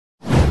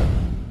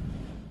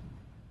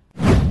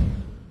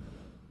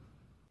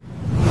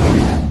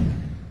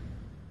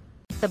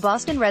The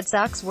Boston Red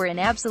Sox were an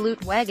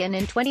absolute wagon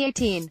in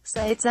 2018,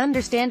 so it's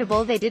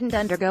understandable they didn't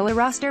undergo a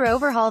roster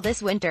overhaul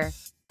this winter.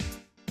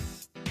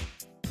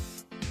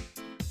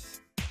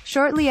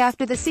 Shortly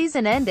after the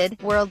season ended,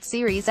 World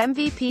Series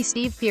MVP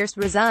Steve Pearce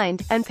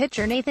resigned, and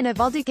pitcher Nathan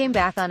Eovaldi came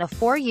back on a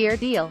 4-year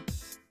deal.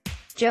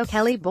 Joe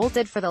Kelly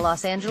bolted for the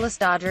Los Angeles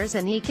Dodgers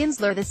and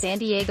Kinsler the San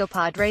Diego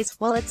Padres,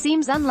 while it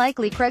seems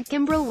unlikely Craig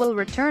Kimbrel will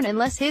return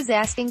unless his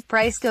asking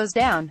price goes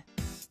down.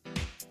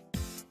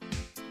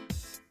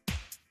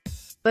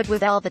 But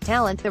with all the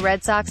talent the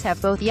Red Sox have,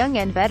 both young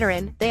and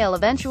veteran, they'll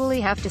eventually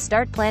have to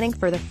start planning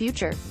for the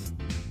future.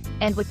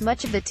 And with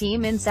much of the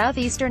team in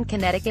southeastern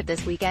Connecticut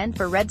this weekend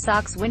for Red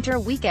Sox winter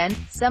weekend,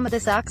 some of the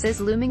Sox's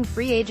looming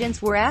free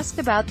agents were asked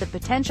about the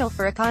potential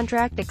for a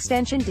contract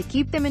extension to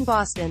keep them in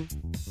Boston.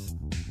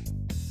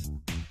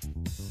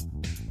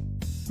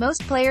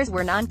 Most players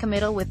were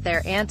non-committal with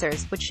their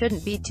answers, which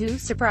shouldn't be too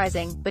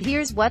surprising, but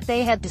here's what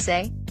they had to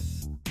say.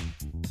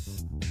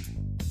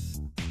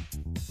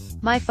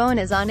 "My phone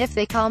is on if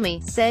they call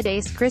me," said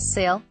ace Chris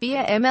Sale,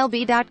 via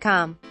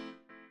MLB.com.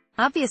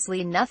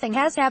 Obviously nothing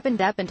has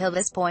happened up until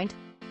this point.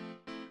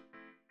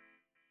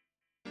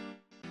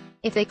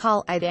 "If they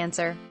call, I'd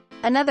answer."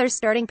 Another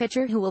starting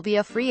pitcher who will be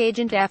a free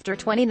agent after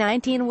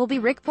 2019 will be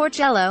Rick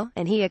Porcello,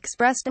 and he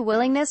expressed a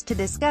willingness to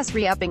discuss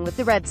re-upping with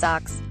the Red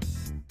Sox.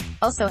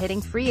 Also hitting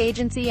free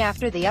agency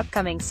after the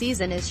upcoming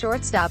season is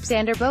shortstop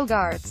Xander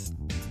Bogaerts.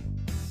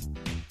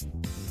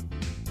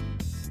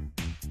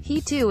 He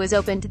too is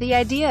open to the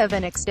idea of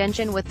an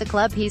extension with the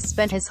club he's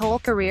spent his whole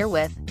career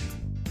with.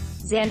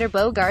 Xander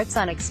Bogaerts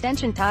on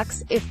extension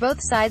talks: "If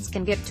both sides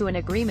can get to an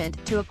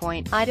agreement, to a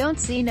point, I don't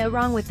see no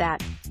wrong with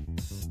that.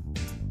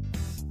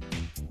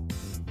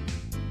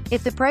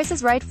 If the price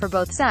is right for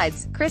both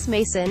sides." Chris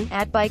Mason,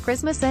 at by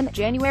Christmason,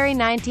 January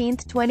 19,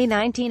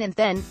 2019. And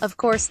then, of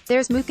course,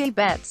 there's Mookie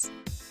Betts.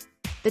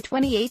 The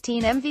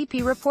 2018 MVP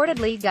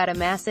reportedly got a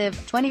massive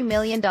 $20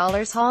 million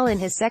haul in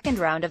his second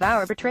round of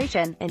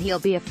arbitration, and he'll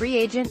be a free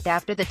agent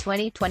after the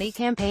 2020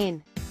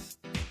 campaign.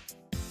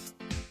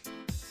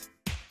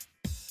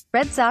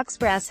 Red Sox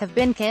brass have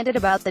been candid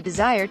about the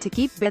desire to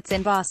keep Betts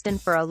in Boston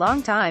for a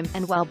long time,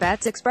 and while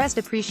Betts expressed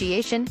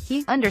appreciation,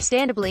 he,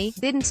 understandably,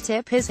 didn't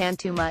tip his hand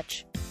too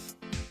much.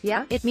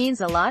 "Yeah, it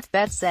means a lot,"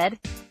 Betts said.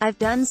 "I've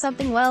done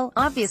something well,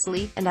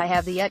 obviously, and I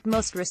have the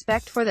utmost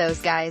respect for those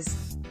guys.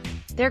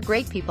 They're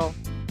great people.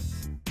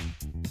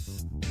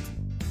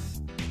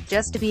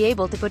 Just to be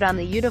able to put on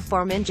the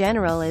uniform in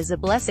general is a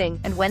blessing,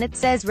 and when it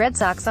says Red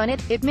Sox on it,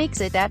 it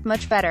makes it that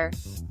much better.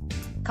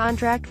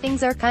 Contract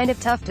things are kind of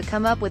tough to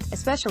come up with,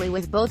 especially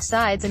with both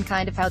sides and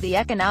kind of how the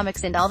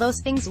economics and all those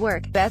things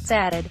work," Betts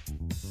added.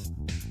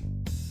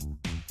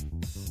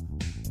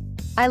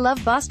 "I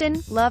love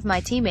Boston, love my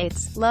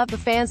teammates, love the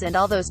fans and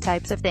all those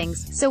types of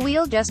things, so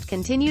we'll just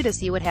continue to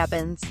see what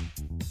happens."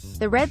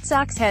 The Red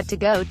Sox had to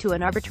go to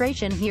an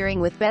arbitration hearing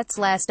with Betts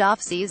last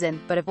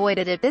off-season, but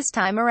avoided it this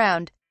time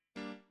around.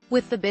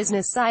 With the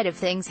business side of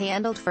things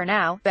handled for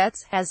now,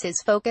 Betts has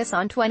his focus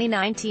on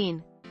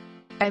 2019.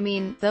 "I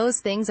mean, those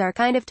things are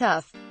kind of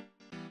tough.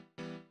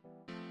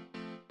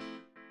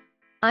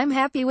 I'm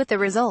happy with the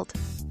result,"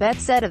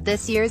 Betts said of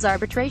this year's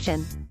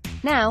arbitration.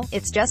 "Now,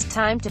 it's just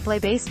time to play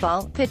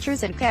baseball."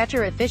 Pitchers and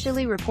catcher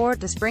officially report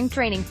to spring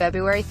training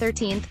February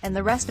 13th, and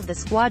the rest of the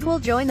squad will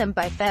join them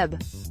by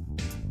Feb.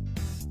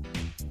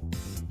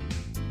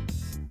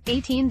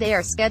 18. They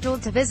are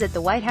scheduled to visit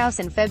the White House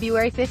on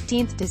February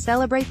 15th to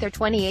celebrate their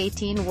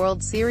 2018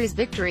 World Series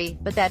victory,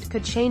 but that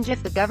could change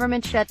if the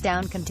government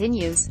shutdown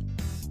continues.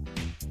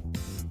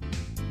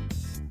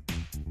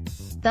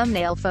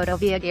 Thumbnail photo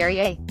via Gary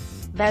A.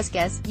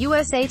 Vasquez,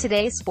 USA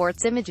Today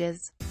Sports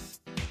Images.